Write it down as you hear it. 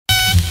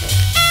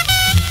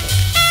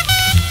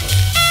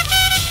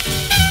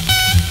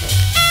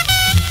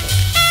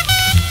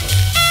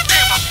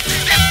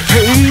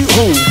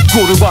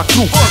Горы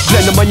вокруг,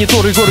 глянь на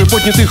мониторы, горы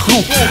поднятых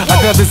рук.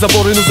 Ограды,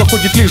 заборы, но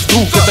заходит лишь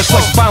друг. Это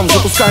шлагбаум,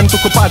 запускаем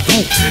только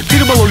подруг.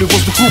 Перемололи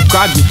воздух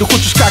руками. Ты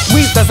хочешь как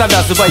мы? Да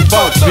завязывай.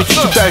 Ведь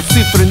у тебя есть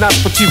цифры на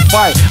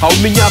спотифае, а у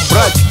меня,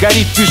 братья,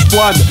 горит, лишь,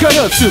 пламя.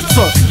 Горят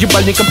сердца,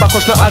 ебальником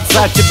похож на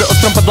отца. Тебе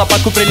острым под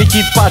лопатку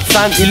прилетит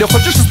пацан. Или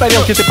хочешь из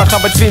тарелки ты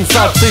похавать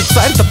свинца? Ты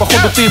царь, да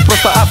походу ты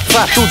просто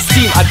овца. Тут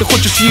стиль, а ты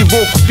хочешь его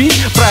купить?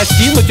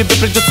 Прости, но тебе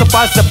придется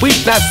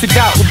позабыть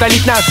навсегда,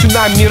 удалить наши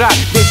номера.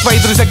 Ведь твои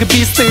друзья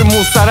габисты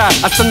мусора.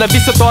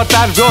 Остановись, а то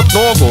оторвет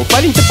ногу.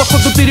 Парень, ты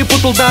походу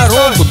перепутал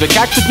дорогу. Да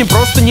как тут не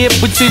просто не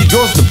быть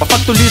серьезным? По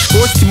факту лишь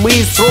кости, мы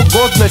и срок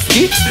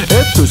годности.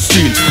 Это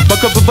стиль,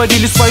 пока вы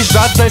варили свои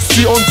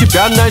жадности. Он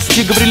тебя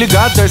настиг, говорили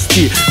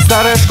гадости.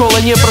 Старая школа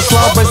не про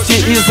слабости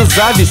из-за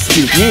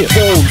зависти. Не,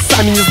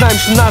 сами не знаем,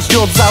 что нас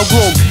ждет за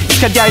углом.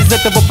 Исходя из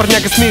этого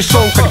парняга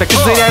смешон. Когда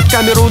козыряет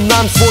камеру,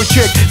 нам свой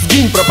чек.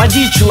 Сгинь,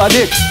 пропади,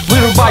 человек,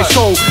 вырубай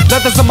шоу.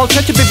 Надо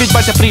замолчать, тебе ведь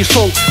батя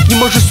пришел. Не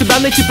можешь себя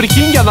найти,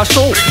 прикинь, я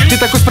нашел. Ты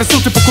такой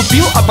спросил, ты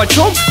покупил, а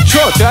почем?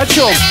 Чё, ты о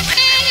чем?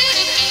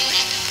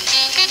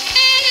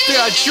 Ты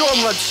о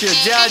чем вообще,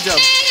 дядя?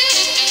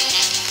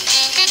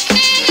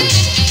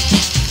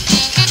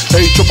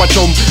 Эй, чё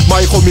почем?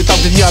 Мои хоми там,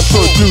 где не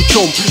откроют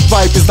ключом.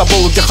 Твои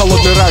пиздоболы, где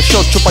холодный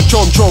расчет. Чё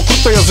почем? Чё,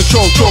 круто я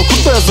зачел? Чё,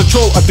 круто я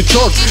зачел? А ты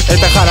чёрт,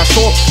 это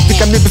хорошо. Ты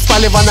ко мне без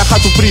палева на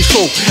хату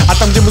пришел. А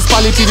там, где мы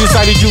спали,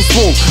 перезарядил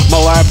ствол.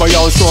 Малая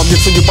боялась, что мне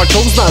все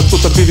нипочем. Знаю,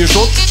 кто-то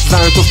бережет.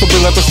 Знаю, то, что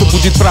было, то, что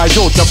будет,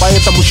 пройдет. Я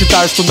поэтому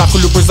считаю, что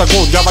нахуй любой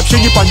загон. Я вообще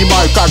не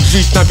понимаю, как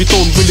жить на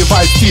бетон.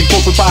 Выливая стиль,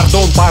 попы,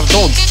 пардон,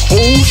 пардон.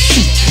 Оу,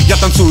 щит. Я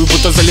танцую,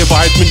 будто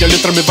заливает меня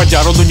литрами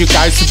водяру. Но не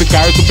каюсь,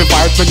 утыкают,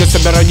 убивают. Меня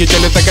себя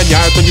недели догоняют.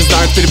 Но не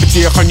знают, в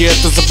перипетиях они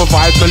это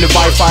забывают.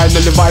 Наливай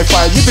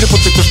фай. Не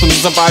перепутай то, что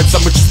называют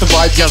самый чистый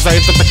вайб. Я за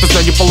это так-то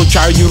знаю, не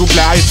получаю ни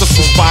рубля. Это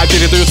судьба,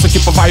 передается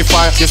типа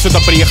Wi-Fi. Я сюда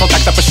приехал,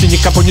 так-то почти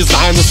никого не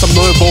знаю. Но со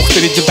мной Бог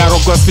впереди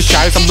дорогу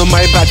освещает. Со мной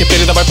мои братья,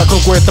 передавай по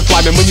кругу это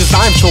пламя. Мы не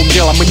знаем, что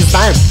дело, мы не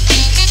знаем.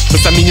 Мы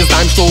сами не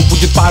знаем, что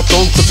будет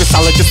потом. Кто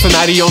писал эти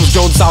сценарии, он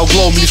ждет за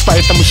углом. Лишь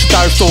поэтому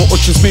считаю, что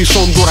очень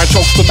смешон.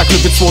 Дурачок, что так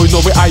любит свой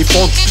новый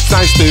iPhone.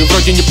 Знаешь, ты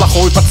вроде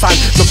неплохой пацан,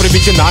 но при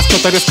виде нас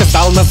кто-то резко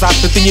стал назад.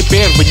 И ты не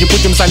первый, не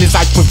будем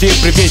залезать, поверь,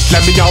 привет. Для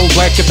меня All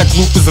Black это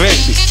клуб из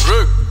регби.